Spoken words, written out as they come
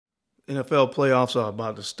NFL playoffs are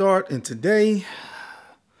about to start, and today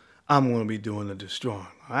I'm going to be doing the destroying,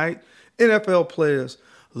 all right? NFL players,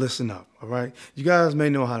 listen up, all right? You guys may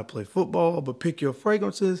know how to play football, but pick your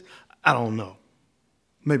fragrances, I don't know.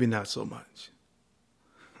 Maybe not so much.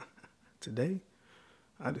 Today,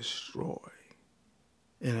 I destroy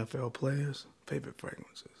NFL players' favorite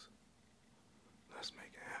fragrances. Let's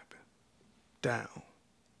make it happen. Down,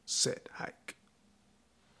 set, hike.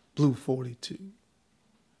 Blue 42.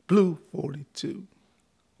 Blue 42.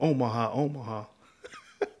 Omaha, Omaha.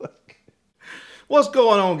 What's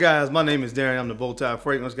going on, guys? My name is Darren. I'm the Bowtie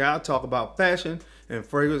Fragrance Guy. I talk about fashion and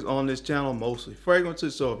fragrance on this channel, mostly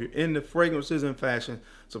fragrances. So if you're into fragrances and fashion,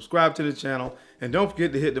 subscribe to the channel. And don't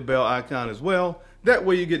forget to hit the bell icon as well. That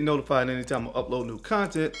way you get notified anytime I upload new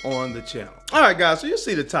content on the channel. All right, guys, so you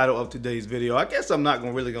see the title of today's video. I guess I'm not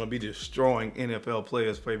really going to be destroying NFL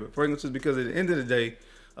players' favorite fragrances because at the end of the day,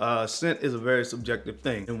 scent is a very subjective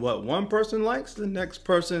thing. And what one person likes, the next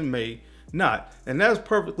person may not. And that's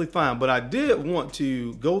perfectly fine. But I did want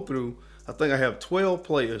to go through, I think I have 12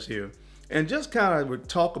 players here, and just kind of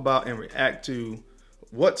talk about and react to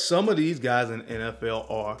what some of these guys in the NFL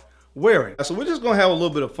are wearing. So we're just going to have a little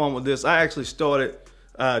bit of fun with this. I actually started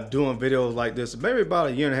doing videos like this maybe about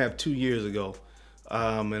a year and a half, 2 years ago.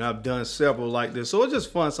 And I've done several like this. So it's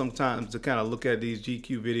just fun sometimes to kind of look at these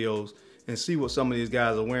GQ videos and see what some of these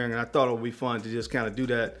guys are wearing. And I thought it would be fun to just kind of do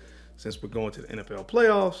that since we're going to the NFL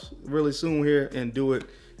playoffs really soon here, and do it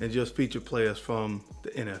and just feature players from the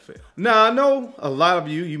NFL. Now, I know a lot of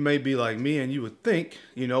you may be like me and you would think,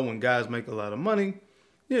 you know, when guys make a lot of money,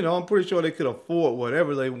 you know, I'm pretty sure they could afford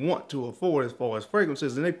whatever they want to afford as far as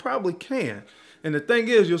fragrances, and they probably can. And the thing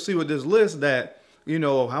is, you'll see with this list that, you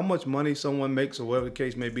know, how much money someone makes or whatever the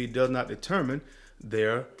case may be does not determine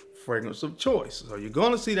their fragrance of choice. So you're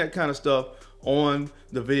going to see that kind of stuff on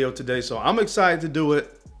the video today. So I'm excited to do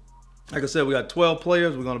it. Like I said, we got 12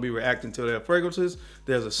 players. We're going to be reacting to their fragrances.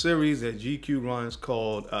 There's a series that GQ runs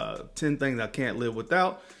called 10 Things I Can't Live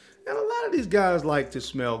Without. And a lot of these guys like to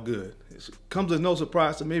smell good. It comes as no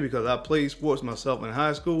surprise to me because I played sports myself in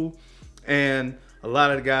high school. And a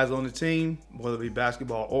lot of the guys on the team, whether it be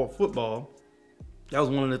basketball or football, that was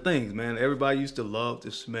one of the things, man. Everybody used to love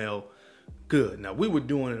to smell good. Now, we were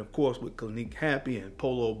doing it, of course, with Clinique Happy and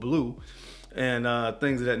Polo Blue and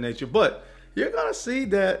things of that nature. But you're going to see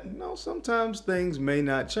that, you know, sometimes things may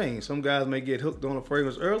not change. Some guys may get hooked on a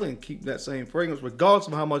fragrance early and keep that same fragrance regardless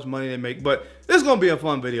of how much money they make. But this is going to be a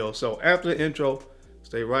fun video. So after the intro,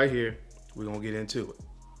 stay right here. We're going to get into it.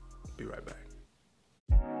 Be right back.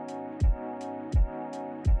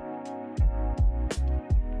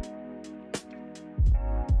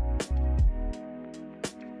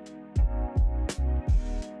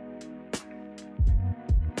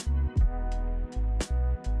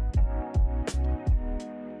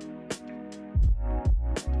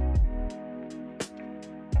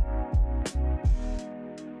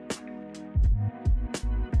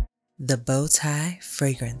 The Bowtie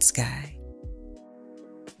Fragrance Guy.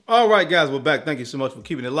 All right, guys, we're back. Thank you so much for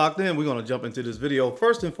keeping it locked in. We're going to jump into this video.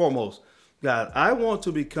 First and foremost, guys, I want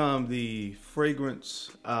to become the fragrance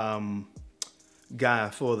guy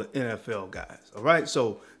for the NFL guys. All right,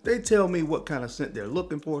 so they tell me what kind of scent they're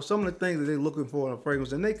looking for, some of the things that they're looking for in a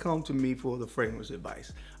fragrance, and they come to me for the fragrance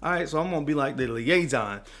advice. All right, so I'm going to be like the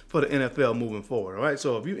liaison for the NFL moving forward. All right,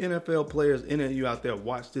 so if you NFL players, any of you out there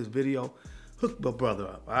watch this video, hook my brother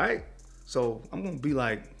up. All right, so I'm going to be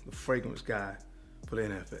like the fragrance guy for the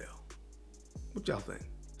NFL. What y'all think?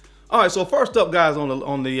 All right, so first up, guys,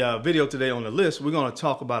 on the video today on the list, we're going to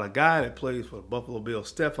talk about a guy that plays for the Buffalo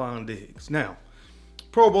Bills, Stefon Diggs. Now,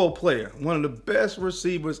 Pro Bowl player, one of the best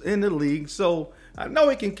receivers in the league, so I know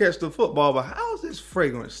he can catch the football, but how's his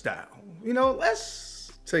fragrance style? You know,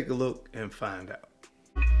 let's take a look and find out.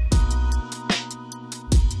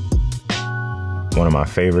 One of my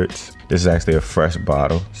favorites. This is actually a fresh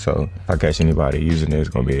bottle, so if I catch anybody using it, it's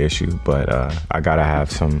gonna be an issue. But I gotta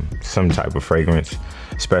have some type of fragrance,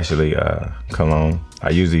 especially cologne.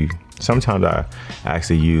 Sometimes I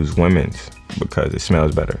actually use women's because it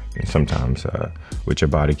smells better, and sometimes with your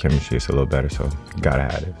body chemistry, it's a little better. So you gotta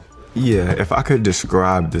have it. Yeah, if I could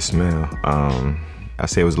describe the smell, I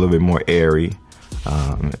say it was a little bit more airy,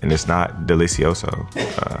 and it's not delicioso.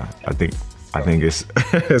 I think it's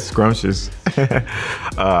scrumptious.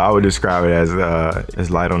 I would describe it as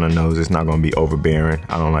light on the nose. It's not gonna be overbearing.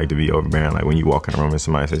 I don't like to be overbearing. Like when you walk in a room and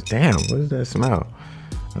somebody says, "Damn, what does that smell?"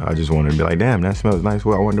 I just want to be like, "Damn, that smells nice.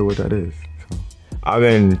 Well, I wonder what that is." So I've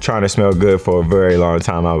been trying to smell good for a very long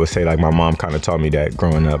time. I would say like my mom kind of taught me that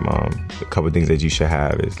growing up. A couple of things that you should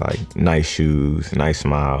have is like nice shoes, nice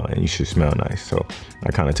smile, and you should smell nice. So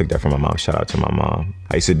I kind of took that from my mom. Shout out to my mom.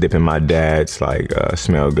 I used to dip in my dad's like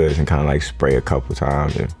smell goods and kind of like spray a couple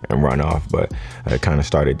times and run off, but it kind of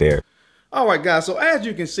started there. All right, guys, so as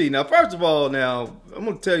you can see, now, first of all, now, I'm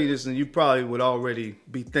going to tell you this, and you probably would already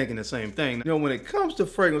be thinking the same thing. You know, when it comes to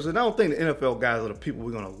fragrances, I don't think the NFL guys are the people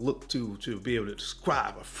we're going to look to be able to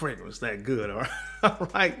describe a fragrance that good, all right? All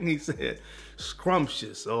right, and he said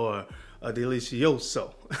scrumptious or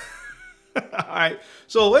delicioso. All right,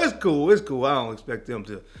 so it's cool, it's cool. I don't expect them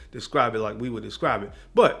to describe it like we would describe it.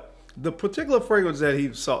 But the particular fragrance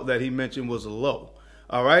that he mentioned was low,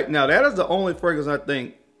 all right? Now, that is the only fragrance I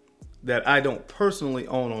think that I don't personally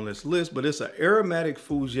own on this list, but it's an aromatic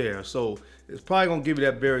fougere. So it's probably gonna give you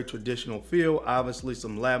that very traditional feel. Obviously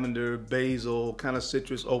some lavender, basil, kind of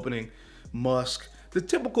citrus opening, musk. The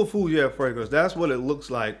typical fougere fragrance, that's what it looks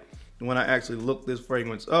like when I actually look this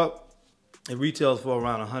fragrance up. It retails for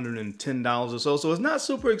around $110 or so, so it's not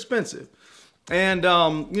super expensive. And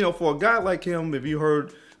you know, for a guy like him, if you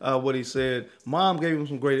heard what he said, mom gave him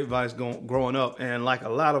some great advice growing up, and like a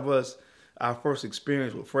lot of us, our first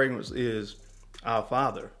experience with fragrance is our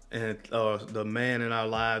father and the man in our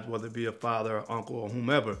lives, whether it be a father, or uncle, or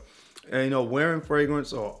whomever. And, you know, wearing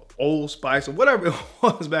fragrance or Old Spice or whatever it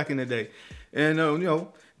was back in the day. And, you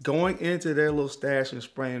know, going into their little stash and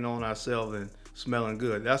spraying on ourselves and smelling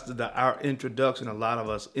good. That's our introduction, a lot of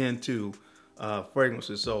us, into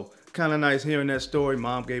fragrances. So kind of nice hearing that story.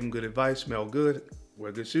 Mom gave him good advice, smell good,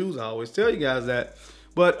 wear good shoes. I always tell you guys that.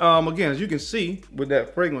 But again, as you can see with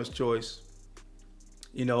that fragrance choice,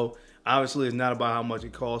 you know, obviously it's not about how much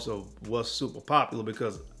it costs or what's super popular,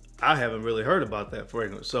 because I haven't really heard about that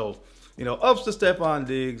fragrance. So, you know, ups to Stefan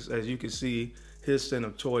Diggs. As you can see, his scent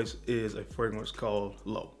of choice is a fragrance called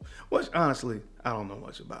Low, which honestly, I don't know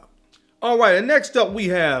much about. All right, and next up we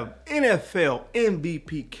have NFL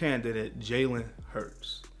MVP candidate Jalen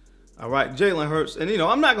Hurts. All right, Jalen Hurts. And, you know,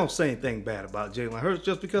 I'm not going to say anything bad about Jalen Hurts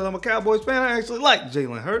just because I'm a Cowboys fan. I actually like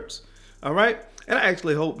Jalen Hurts. All right. And I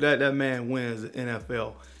actually hope that that man wins the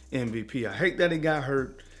NFL MVP. I hate that he got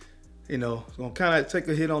hurt. You know, it's going to kind of take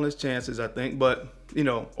a hit on his chances, I think. But, you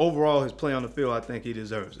know, overall, his play on the field, I think he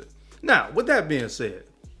deserves it. Now, with that being said,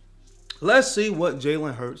 let's see what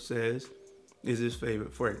Jalen Hurts says is his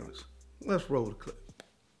favorite fragrance. Let's roll the clip.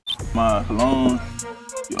 My cologne,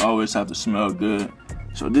 you always have to smell good.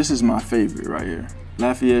 So this is my favorite right here.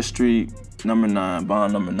 Lafayette Street, number 9,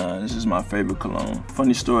 bond number 9. This is my favorite cologne.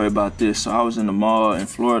 Funny story about this. So I was in the mall in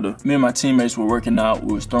Florida. Me and my teammates were working out.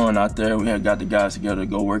 We was throwing out there. We had got the guys together to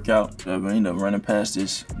go work out. We ended up running past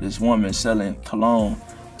this woman selling cologne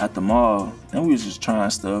at the mall. And we was just trying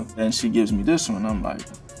stuff. And she gives me this one. I'm like,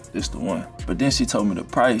 this the one. But then she told me the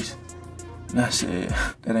price. And I said,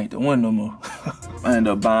 that ain't the one no more. I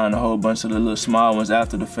ended up buying a whole bunch of the little small ones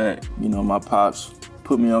after the fact. You know, my pops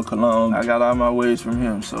put me on cologne. I got all my ways from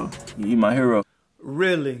him, so he my hero.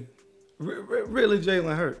 Really? Really,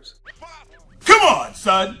 Jalen Hurts? Come on,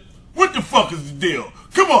 son. What the fuck is the deal?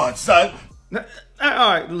 Come on, son. Now,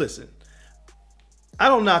 all right, listen. I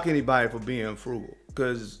don't knock anybody for being frugal,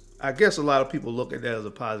 because I guess a lot of people look at that as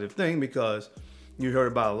a positive thing, because you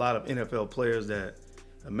heard about a lot of NFL players that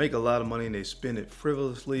make a lot of money and they spend it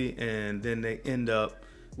frivolously, and then they end up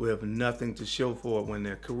with nothing to show for it when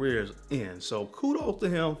their careers end. So kudos to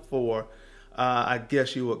him for, I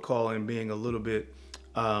guess you would call him being a little bit,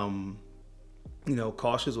 you know,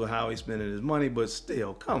 cautious with how he's spending his money. But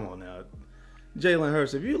still, come on now, Jalen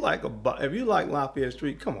Hurts. If you like Lafayette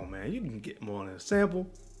Street, come on, man, you can get more than a sample.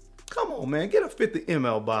 Come on, man, get a 50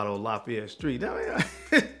 ml bottle of Lafayette Street. I mean,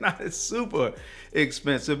 it's not super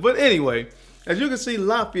expensive, but anyway. As you can see,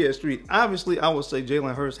 Lafayette Street, obviously, I would say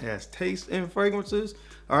Jalen Hurts has taste in fragrances,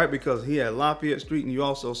 all right, because he had Lafayette Street, and you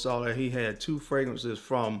also saw that he had 2 fragrances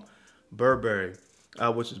from Burberry,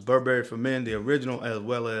 which is Burberry for Men, the original, as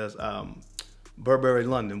well as Burberry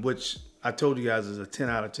London, which I told you guys is a 10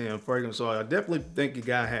 out of 10 fragrance. So I definitely think the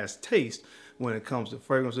guy has taste when it comes to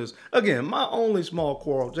fragrances. Again, my only small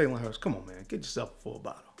quarrel, Jalen Hurts, come on, man, get yourself a full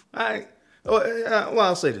bottle, all right? Well,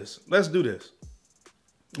 I'll say this. Let's do this.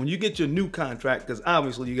 When you get your new contract, because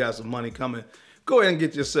obviously you got some money coming, go ahead and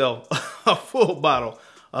get yourself a full bottle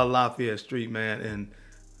of Lafayette Street, man, and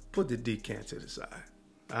put the decants to the side.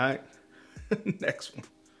 All right? Next one.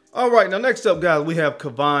 All right, now next up, guys, we have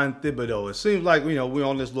Kayvon Thibodeau. It seems like, you know, we're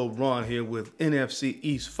on this little run here with NFC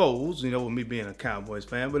East foes, you know, with me being a Cowboys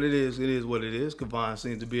fan, but it is what it is. Kayvon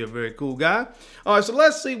seems to be a very cool guy. All right, so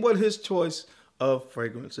let's see what his choice of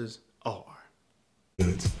fragrances are.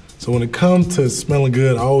 So when it comes to smelling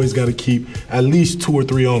good, I always gotta keep at least 2 or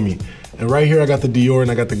 3 on me. And right here I got the Dior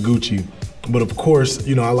and I got the Gucci. But of course,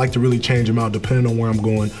 you know, I like to really change them out depending on where I'm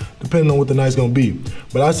going, depending on what the night's gonna be.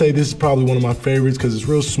 But I say this is probably one of my favorites because it's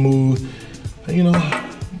real smooth. And, you know,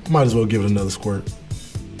 might as well give it another squirt.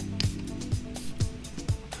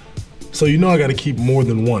 So you know I gotta keep more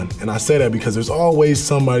than one. And I say that because there's always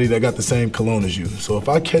somebody that got the same cologne as you. So if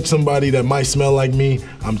I catch somebody that might smell like me,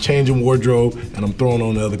 I'm changing wardrobe and I'm throwing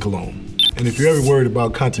on the other cologne. And if you're ever worried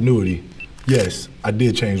about continuity, yes, I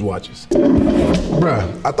did change watches. Bruh,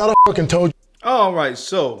 I thought I fucking told you. All right,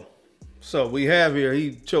 so we have here,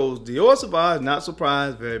 he chose Dior Sauvage, not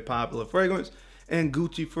surprised, very popular fragrance, and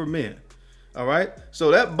Gucci for men. All right,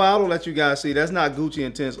 so that bottle that you guys see, that's not Gucci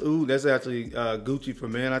Intense Oud, that's actually Gucci for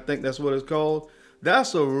men. I think that's what it's called.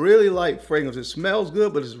 That's a really light fragrance. It smells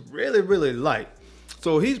good, but it's really, really light.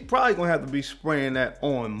 So he's probably gonna have to be spraying that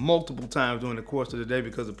on multiple times during the course of the day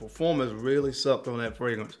because the performance really sucked on that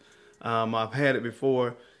fragrance. I've had it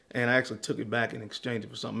before, and I actually took it back and exchanged it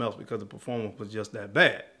for something else because the performance was just that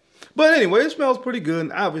bad. But anyway, it smells pretty good.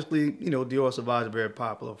 And obviously, you know, Dior Sauvage is a very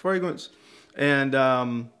popular fragrance.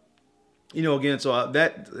 And, you know, again, so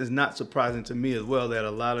that is not surprising to me as well that a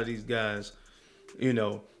lot of these guys, you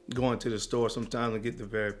know, go into the store sometimes and get the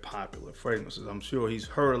very popular fragrances. I'm sure he's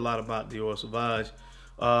heard a lot about Dior Sauvage.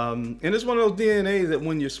 And it's one of those DNAs that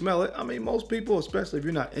when you smell it, I mean, most people, especially if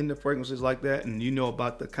you're not into fragrances like that and you know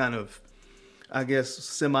about the kind of, I guess,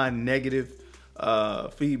 semi-negative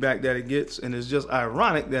feedback that it gets. And it's just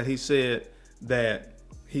ironic that he said that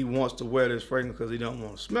he wants to wear this fragrance because he don't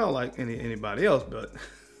want to smell like anybody else. But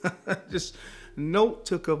just note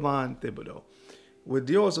to Kevon Thibodeau. With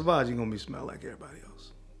Dior Sauvage, you're going to be smelling like everybody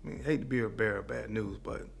else. I mean, I hate to be a bearer of bad news,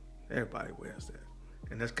 but everybody wears that.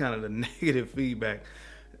 And that's kind of the negative feedback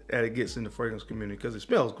that it gets in the fragrance community because it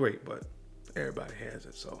smells great, but everybody has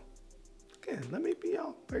it. So, again, let me be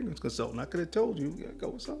your fragrance consultant. I could have told you, you gotta go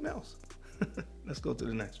with something else. Let's go to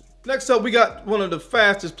the next one. Next up, we got one of the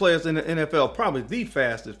fastest players in the NFL, probably the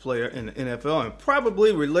fastest player in the NFL, and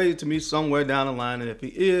probably related to me somewhere down the line. And if he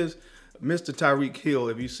is, Mr. Tyreek Hill,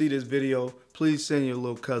 if you see this video, please send your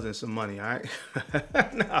little cousin some money, all right?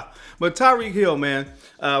 Nah, but Tyreek Hill, man,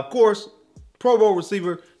 of course, Pro Bowl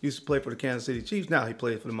receiver, used to play for the Kansas City Chiefs. Now he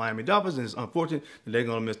plays for the Miami Dolphins, and it's unfortunate that they're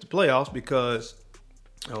going to miss the playoffs because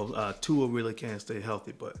Tua really can't stay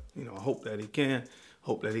healthy. But, you know, I hope that he can.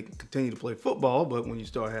 Hope that he can continue to play football. But when you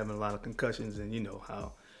start having a lot of concussions, and you know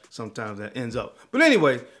how sometimes that ends up. But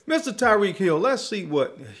anyway, Mr. Tyreek Hill, let's see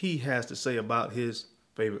what he has to say about his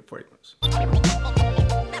favorite fragrance.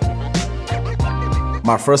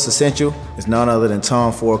 My first essential is none other than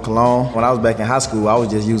Tom Ford cologne. When I was back in high school, I was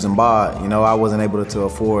just using bod. You know, I wasn't able to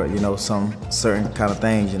afford, you know, some certain kind of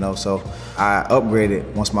things, you know, so I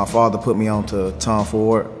upgraded once my father put me on to Tom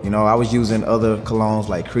Ford. You know, I was using other colognes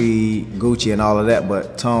like Creed, Gucci, and all of that,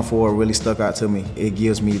 but Tom Ford really stuck out to me. It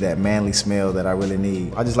gives me that manly smell that I really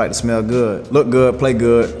need. I just like to smell good, look good, play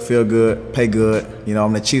good, feel good, pay good. You know,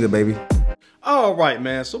 I'm the cheetah, baby. All right,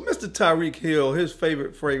 man. So Mr. Tyreek Hill, his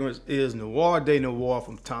favorite fragrance is Noir de Noir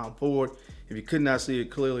from Tom Ford. If you could not see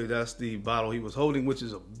it clearly, that's the bottle he was holding, which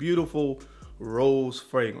is a beautiful rose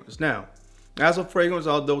fragrance. Now, as a fragrance,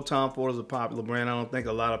 although Tom Ford is a popular brand, I don't think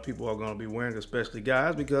a lot of people are going to be wearing, especially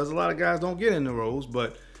guys, because a lot of guys don't get into rose.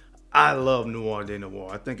 But I love Noir de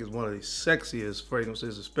Noir. I think it's one of the sexiest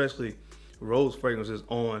fragrances, especially rose fragrances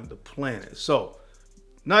on the planet. So,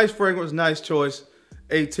 nice fragrance, nice choice,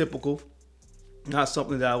 atypical. Not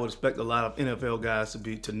something that I would expect a lot of NFL guys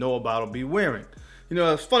to know about or be wearing. You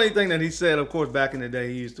know, a funny thing that he said, of course, back in the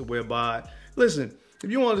day, he used to wear bod. Listen, if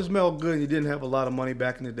you wanted to smell good and you didn't have a lot of money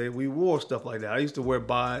back in the day, we wore stuff like that. I used to wear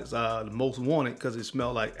bods, the Most Wanted, because it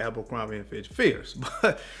smelled like Abercrombie and Fitch Fierce.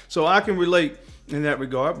 So I can relate in that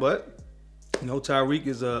regard. But, you know, Tyreek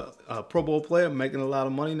is a Pro Bowl player making a lot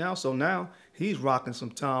of money now. So now he's rocking some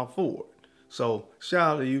Tom Ford. So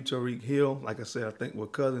shout out to you, Tyreek Hill. Like I said, I think we're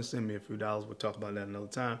cousins. Send me a few dollars. We'll talk about that another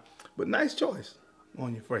time. But nice choice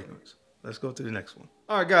on your fragrance. Let's go to the next one.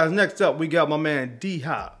 All right, guys. Next up, we got my man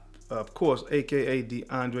D-Hop. Of course, a.k.a.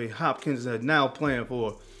 DeAndre Hopkins, now playing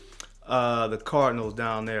for the Cardinals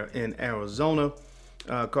down there in Arizona.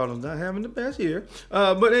 Cardinals not having the best year.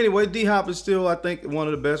 But anyway, D-Hop is still, I think, one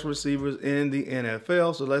of the best receivers in the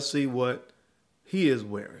NFL. So let's see what he is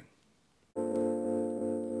wearing.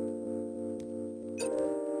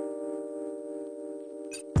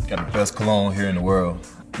 Got the best cologne here in the world.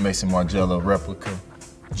 Mason Margiela replica,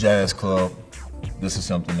 Jazz Club. This is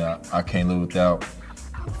something that I can't live without.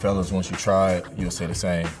 Fellas, once you try it, you'll say the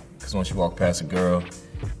same. Because once you walk past a girl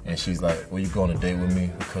and she's like, well, you go on a date with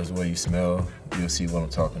me because of the way you smell, you'll see what I'm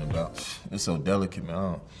talking about. It's so delicate,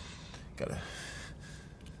 man.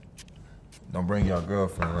 Don't bring your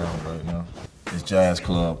girlfriend around, but you know, it's Jazz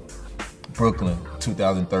Club, Brooklyn,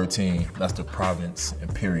 2013. That's the province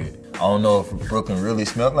and period. I don't know if Brooklyn really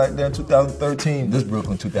smelled like that in 2013. This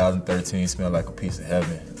Brooklyn 2013 smelled like a piece of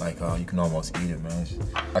heaven. Like, you can almost eat it, man.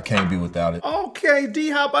 I can't be without it. Okay,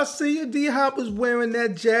 D-Hop, I see you. D-Hop is wearing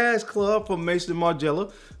that Jazz Club from Maison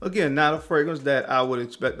Margiela. Again, not a fragrance that I would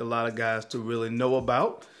expect a lot of guys to really know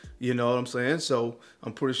about. You know what I'm saying? So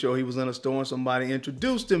I'm pretty sure he was in a store and somebody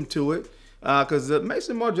introduced him to it. Because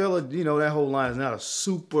Maison Margiela, you know, that whole line is not a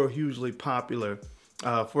super hugely popular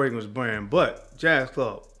fragrance brand. But Jazz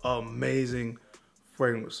Club, amazing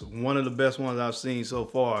fragrance. One of the best ones I've seen so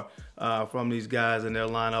far from these guys in their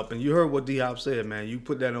lineup. And you heard what D-Hop said, man. You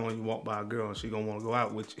put that on, you walk by a girl and she's going to want to go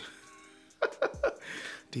out with you.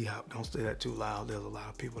 D-Hop, don't say that too loud. There's a lot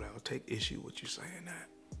of people that will take issue with you saying that.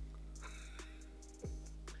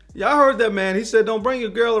 Y'all heard that, man. He said, don't bring your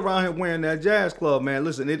girl around here wearing that Jazz Club, man.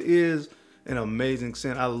 Listen, it is an amazing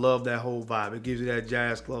scent. I love that whole vibe. It gives you that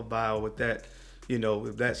Jazz Club vibe with that, you know,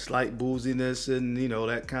 with that slight booziness and, you know,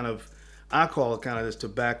 that kind of, I call it kind of this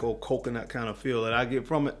tobacco coconut kind of feel that I get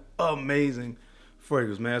from it. Amazing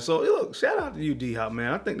fragrance, man. So, look, shout out to you, D-Hop,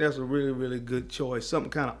 man. I think that's a really, really good choice.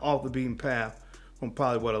 Something kind of off the beaten path from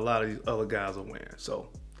probably what a lot of these other guys are wearing. So,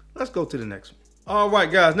 let's go to the next one. All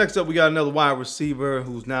right, guys. Next up, we got another wide receiver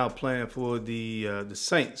who's now playing for the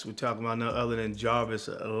Saints. We're talking about none other than Jarvis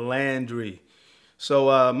Landry.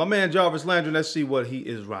 So, my man Jarvis Landry, let's see what he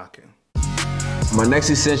is rocking. My next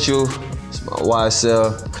essential is my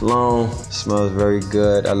YSL cologne. It smells very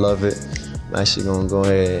good. I love it. I'm actually gonna go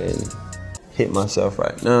ahead and hit myself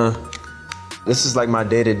right now. This is like my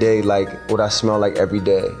day-to-day, like what I smell like every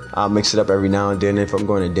day. I'll mix it up every now and then if I'm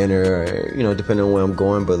going to dinner or, you know, depending on where I'm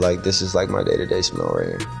going, but like this is like my day-to-day smell right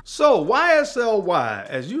here. So YSLY,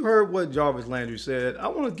 as you heard what Jarvis Landry said, I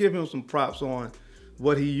want to give him some props on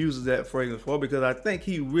what he uses that fragrance for because I think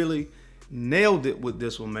he really nailed it with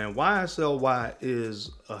this one, man. YSLY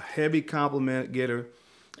is a heavy compliment getter,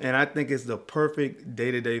 and I think it's the perfect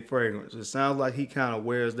day-to-day fragrance. It sounds like he kind of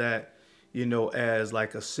wears that, you know, as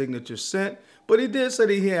like a signature scent. But he did say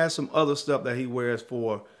that he has some other stuff that he wears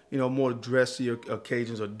for, you know, more dressy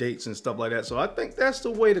occasions or dates and stuff like that. So I think that's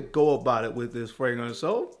the way to go about it with this fragrance.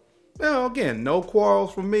 So, you know, again, no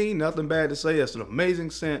quarrels from me, nothing bad to say. It's an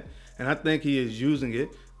amazing scent, and I think he is using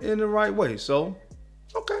it in the right way. So,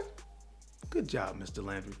 okay. Good job, Mr.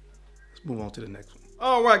 Landry. Let's move on to the next one.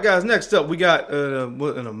 All right, guys, next up, we got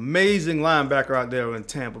an amazing linebacker out there in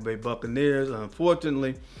Tampa Bay Buccaneers.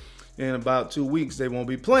 Unfortunately, in about 2 weeks, they won't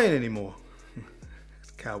be playing anymore.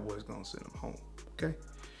 The Cowboys gonna send them home, okay?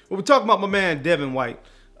 Well, we're talking about my man Devin White,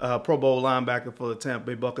 Pro Bowl linebacker for the Tampa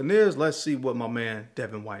Bay Buccaneers. Let's see what my man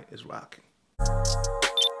Devin White is rocking.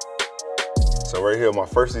 So right here, my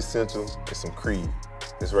first essential is some Creed.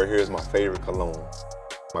 This right here is my favorite cologne.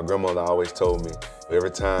 My grandmother always told me,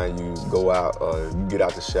 every time you go out, you get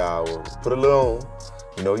out the shower, put a little on.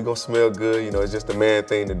 You know, you're gonna smell good, you know, it's just a man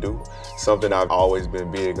thing to do. Something I've always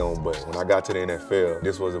been big on, but when I got to the NFL,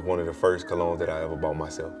 this was one of the first colognes that I ever bought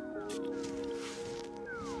myself.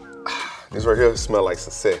 This right here smells like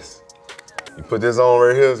success. You put this on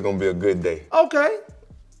right here, it's gonna be a good day. Okay,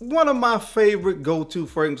 one of my favorite go-to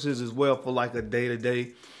fragrances as well for like a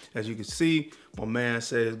day-to-day. As you can see, my man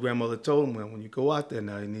said his grandmother told him, well, when you go out there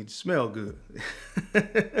now, you need to smell good.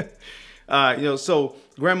 You know, so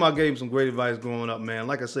grandma gave him some great advice growing up, man.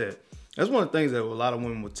 Like I said, that's one of the things that a lot of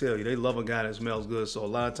women will tell you. They love a guy that smells good. So a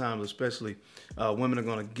lot of times, especially women are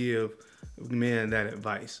going to give men that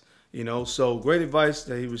advice. You know, so great advice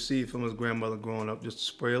that he received from his grandmother growing up, just to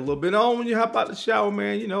spray a little bit on when you hop out the shower,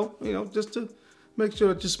 man. You know, just to make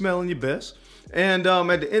sure that you're smelling your best. And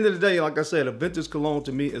at the end of the day, like I said, a vintage cologne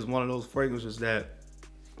to me is one of those fragrances that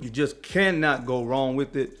you just cannot go wrong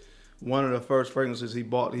with it. One of the first fragrances he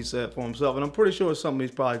bought, he said for himself. And I'm pretty sure it's something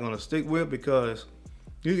he's probably going to stick with because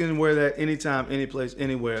you can wear that anytime, any place,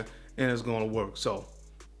 anywhere, and it's going to work. So,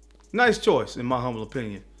 nice choice, in my humble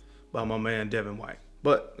opinion, by my man Devin White.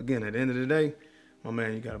 But again, at the end of the day, my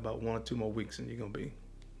man, you got about 1 or 2 more weeks and you're going to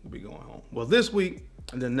be going home. Well, this week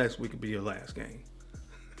and then next week will be your last game.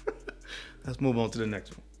 Let's move on to the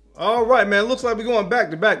next one. All right, man. Looks like we're going back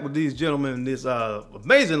to back with these gentlemen in this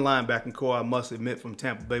amazing linebacking core, I must admit, from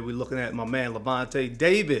Tampa Bay. We're looking at my man Lavonte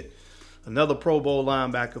David, another Pro Bowl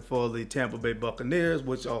linebacker for the Tampa Bay Buccaneers,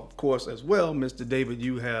 which, of course, as well, Mr. David,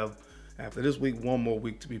 you have, after this week, 1 more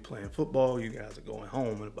week to be playing football. You guys are going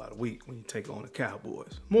home in about a week when you take on the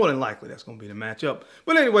Cowboys. More than likely, that's going to be the matchup.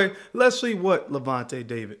 But anyway, let's see what Lavonte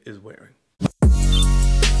David is wearing.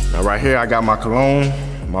 Now right here, I got my cologne,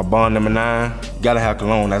 my Bond number 9. You gotta have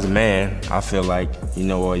cologne as a man. I feel like, you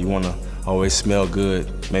know, you wanna always smell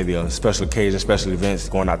good. Maybe a special occasion, special events,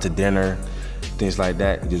 going out to dinner, things like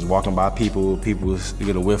that. Just walking by people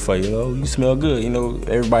get a whiff of you. Oh, you smell good. You know,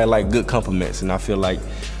 everybody like good compliments, and I feel like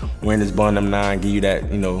wearing this Bond number 9 give you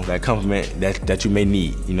that, you know, that compliment that you may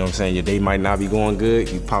need. You know what I'm saying? Your day might not be going good.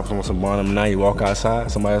 You pop on some Bond number 9, you walk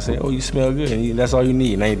outside, somebody will say, oh, you smell good, and that's all you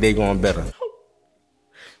need, and ain't your day going better.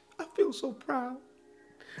 I feel so proud.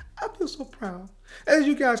 I feel so proud. As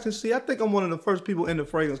you guys can see, I think I'm one of the first people in the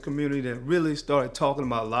fragrance community that really started talking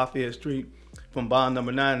about Lafayette Street from Bond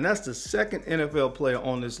number 9. And that's the second NFL player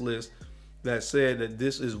on this list that said that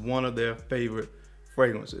this is one of their favorite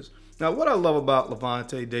fragrances. Now, what I love about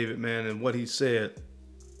Lavonte David, man, and what he said,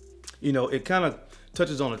 you know, it kind of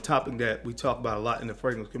touches on a topic that we talk about a lot in the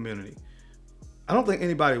fragrance community. I don't think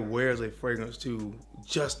anybody wears a fragrance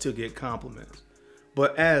just to get compliments.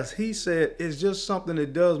 But as he said, it's just something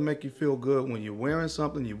that does make you feel good when you're wearing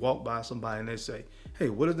something, you walk by somebody and they say, hey,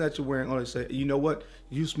 what is that you're wearing? Or they say, you know what?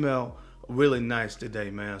 You smell really nice today,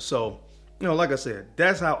 man. So, you know, like I said,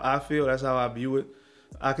 that's how I feel. That's how I view it.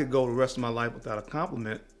 I could go the rest of my life without a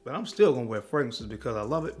compliment, but I'm still going to wear fragrances because I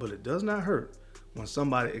love it. But it does not hurt when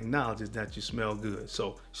somebody acknowledges that you smell good.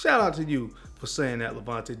 So shout out to you for saying that,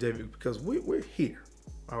 Lavonte David, because we're here.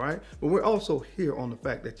 All right. But we're also here on the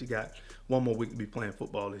fact that you got one more week to be playing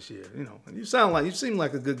football this year. You know, and you seem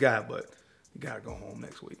like a good guy, but you got to go home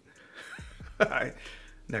next week. All right.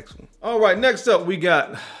 Next one. All right. Next up, we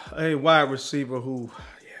got a wide receiver who,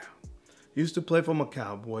 used to play for my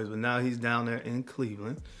Cowboys, but now he's down there in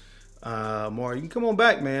Cleveland. Maury, you can come on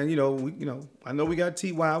back, man. I know we got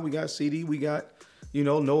T.Y., we got CD, we got,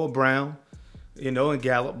 Noah Brown, and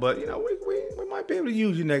Gallup, but, we might be able to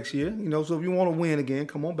use you next year, so if you want to win again,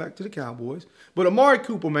 come on back to the Cowboys. But Amari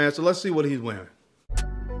Cooper, man, so let's see what he's wearing.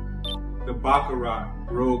 The Baccarat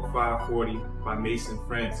Rogue 540 by Mason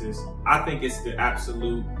Francis. I think it's the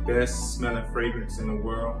absolute best smelling fragrance in the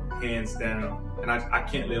world, hands down. And I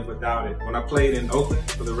can't live without it. When I played in Oakland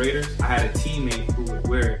for the Raiders, I had a teammate who would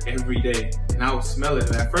wear it every day. And I would smell it.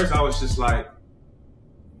 And at first I was just like,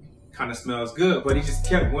 kind of smells good. But he just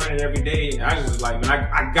kept wearing it every day. And I just was like, man,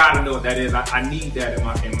 I gotta know what that is. I need that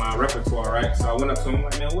in my repertoire, right? So I went up to him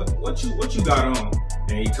like, man, what you got on?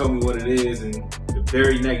 And he told me what it is. And the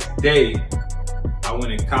very next day, I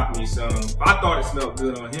went and caught me some. If I thought it smelled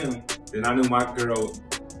good on him, then I knew my girl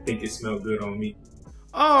would think it smelled good on me.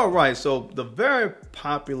 All right, so the very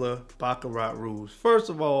popular Baccarat Rouge. First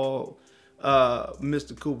of all,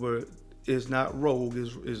 Mr. Cooper is not Rogue,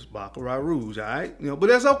 is Baccarat Rouge, all right? But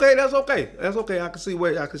that's okay, that's okay. That's okay, I can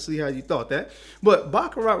see how you thought that. But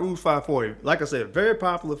Baccarat Rouge 540, like I said, very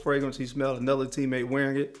popular fragrance. He smelled another teammate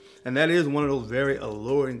wearing it, and that is one of those very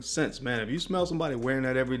alluring scents, man. If you smell somebody wearing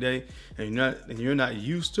that every day and you're not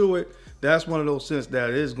used to it, that's one of those scents that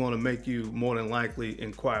is going to make you more than likely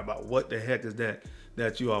inquire about what the heck is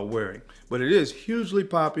that you are wearing. But it is hugely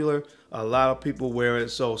popular. A lot of people wear it,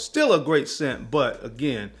 so still a great scent. But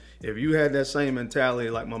again, if you had that same mentality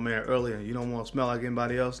like my man earlier, and you don't want to smell like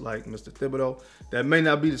anybody else, like Mr. Thibodeau, that may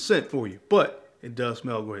not be the scent for you, but it does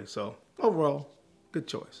smell great. So overall, good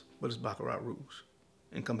choice. But it's Baccarat Rouge.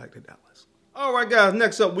 And come back to Dallas. All right, guys,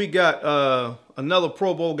 next up we got another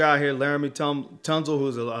Pro Bowl guy here, Laremy Tunsil,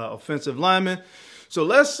 who's an offensive lineman. So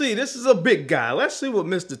let's see. This is a big guy. Let's see what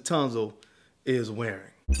Mr. Tunsil is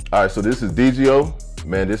wearing. All right, so this is Di Gio.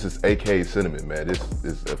 Man, this is AKA cinnamon, man. This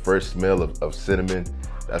is the first smell of cinnamon.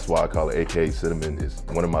 That's why I call it AKA cinnamon. It's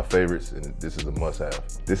one of my favorites, and this is a must-have.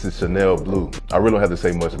 This is Chanel Blue. I really don't have to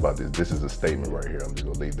say much about this. This is a statement right here. I'm just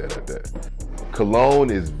gonna leave that at that. Cologne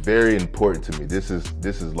is very important to me. This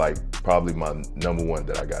is like probably my #1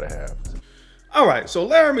 that I gotta have. All right, so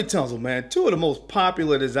Laremy Tunsil, man, 2 of the most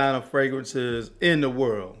popular designer fragrances in the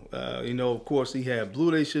world. Of course, he had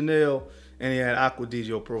Bleu de Chanel and he had Acqu Di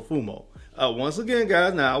Gio Profondo. Once again,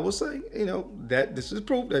 guys, now I will say, that this is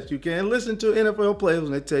proof that you can listen to NFL players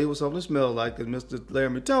when they tell you what something smells like, because Mr.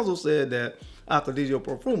 Laremy Tunsil said that Acqu Di Gio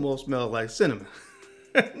Profondo smells like cinnamon.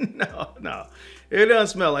 No, it doesn't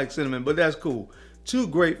smell like cinnamon, but that's cool. 2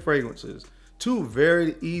 great fragrances. 2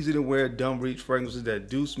 very easy to wear, dumb reach fragrances that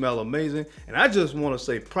do smell amazing. And I just want to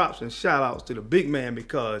say props and shout outs to the big man,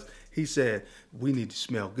 because he said, we need to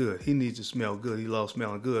smell good. He needs to smell good. He loves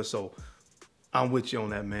smelling good. So I'm with you on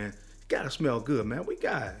that, man. You gotta smell good, man. We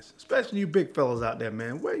guys, especially you big fellas out there,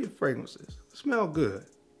 man, wear your fragrances. Smell good.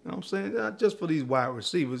 You know what I'm saying? Not just for these wide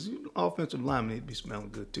receivers. You offensive linemen need to be smelling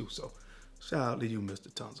good too. So shout out to you,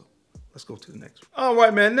 Mr. Tunsil. Let's go to the next one. All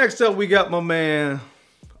right, man. Next up, we got my man,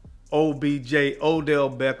 OBJ, Odell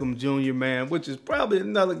Beckham Jr., man, which is probably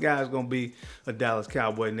another guy that's going to be a Dallas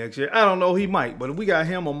Cowboy next year. I don't know, he might, but if we got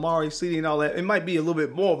him, Amari, CD, and all that, it might be a little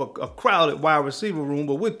bit more of a crowded wide receiver room,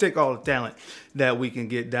 but we'll take all the talent that we can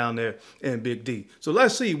get down there in Big D. So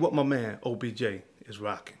let's see what my man OBJ is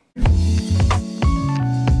rocking.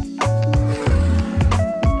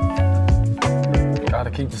 Gotta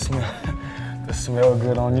keep the smell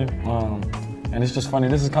good on you. And it's just funny,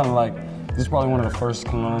 this is kind of like, this is probably one of the first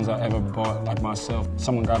colognes I ever bought, like myself.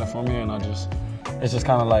 Someone got it for me and it's just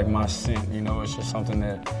kind of like my scent, you know? It's just something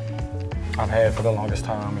that I've had for the longest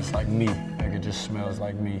time. It's like me, like it just smells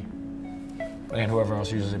like me. And whoever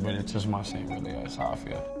else uses it, but it's just my scent, really, that's how I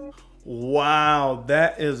feel. Wow,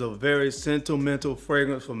 that is a very sentimental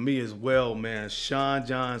fragrance for me as well, man. Sean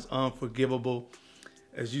John's Unforgivable.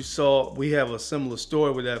 As you saw, we have a similar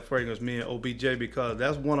story with that fragrance, me and OBJ, because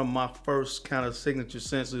that's one of my first kind of signature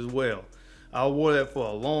scents as well. I wore that for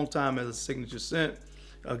a long time as a signature scent.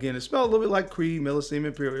 Again, it smelled a little bit like Creed, Millesime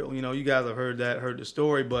Imperial. You know, you guys have heard that, heard the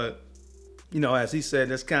story, but, you know, as he said,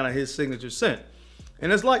 that's kind of his signature scent.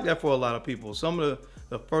 And it's like that for a lot of people. Some of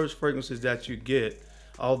the first fragrances that you get,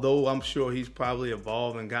 although I'm sure he's probably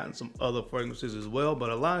evolved and gotten some other fragrances as well, but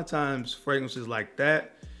a lot of times fragrances like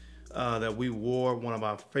that, that we wore, one of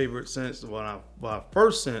our favorite scents, one of our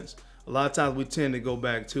first scents, a lot of times we tend to go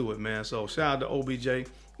back to it, man. So shout out to OBJ.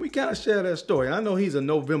 We kind of share that story. I know he's a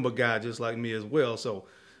November guy just like me as well. So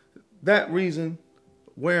that reason,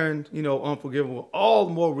 wearing, you know, Unforgivable, all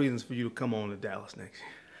the more reasons for you to come on to Dallas next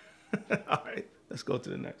year. All right, let's go to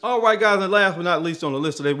the next. All right, guys, and last but not least on the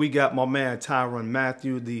list today, we got my man Tyrann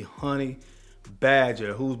Mathieu, the Honey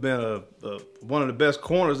Badger, who's been one of the best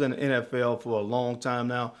corners in the NFL for a long time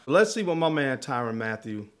now. Let's see what my man Tyrann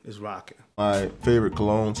Mathieu is rocking. My favorite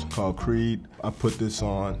colognes called Creed. I put this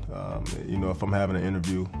on, you know, if I'm having an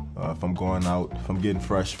interview, if I'm going out, if I'm getting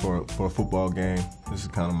fresh for a football game, this is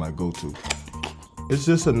kind of my go-to. It's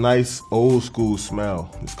just a nice old school smell.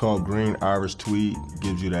 It's called Green Irish Tweed. It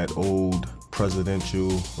gives you that old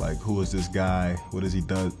presidential, like, who is this guy? What does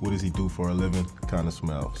he do for a living kind of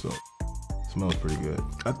smell. So smells pretty good.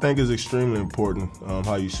 I think it's extremely important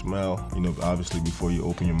how you smell, you know, obviously before you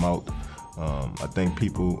open your mouth. I think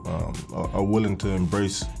people are willing to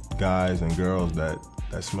embrace guys and girls that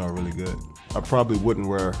smell really good. I probably wouldn't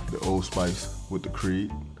wear the Old Spice with the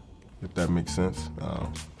Creed, if that makes sense.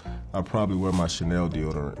 I'll probably wear my Chanel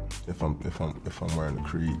deodorant if I'm wearing the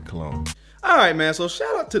Creed cologne. All right, man. So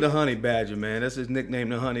shout out to the Honey Badger, man. That's his nickname,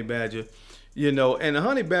 the Honey Badger. You know, and the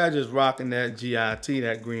Honey Badger is rocking that GIT,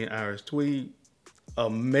 that Green Irish Tweed.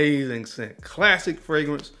 Amazing scent, classic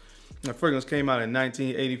fragrance. The fragrance came out in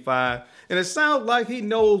 1985, and it sounds like he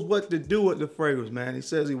knows what to do with the fragrance, man. He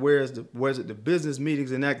says he wears it to business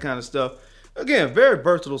meetings and that kind of stuff. Again, very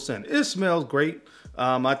versatile scent. It smells great.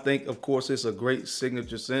 I think, of course, it's a great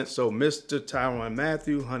signature scent. So, Mr. Tyrann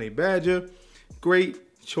Mathieu, Honey Badger,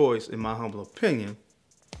 great choice, in my humble opinion,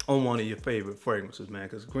 on one of your favorite fragrances, man,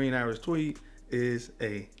 because Green Irish Tweed is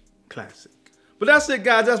a classic. But that's it,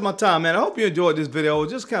 guys. That's my time, man. I hope you enjoyed this video. It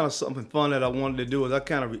was just kind of something fun that I wanted to do, as I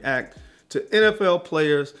kind of react to NFL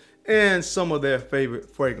players and some of their favorite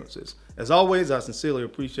fragrances. As always, I sincerely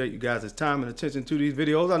appreciate you guys' time and attention to these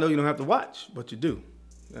videos. I know you don't have to watch, but you do.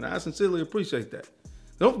 And I sincerely appreciate that.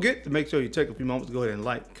 Don't forget to make sure you take a few moments to go ahead and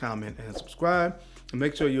like, comment, and subscribe. And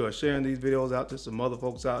make sure you are sharing these videos out to some other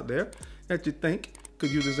folks out there that you think could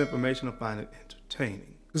use this information or find it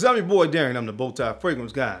entertaining. Because I'm your boy Darren, I'm the Bowtie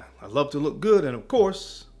Fragrance Guy. I love to look good, and of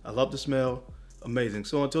course, I love to smell amazing.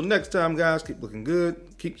 So until next time, guys, keep looking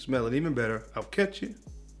good, keep smelling even better. I'll catch you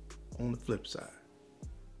on the flip side.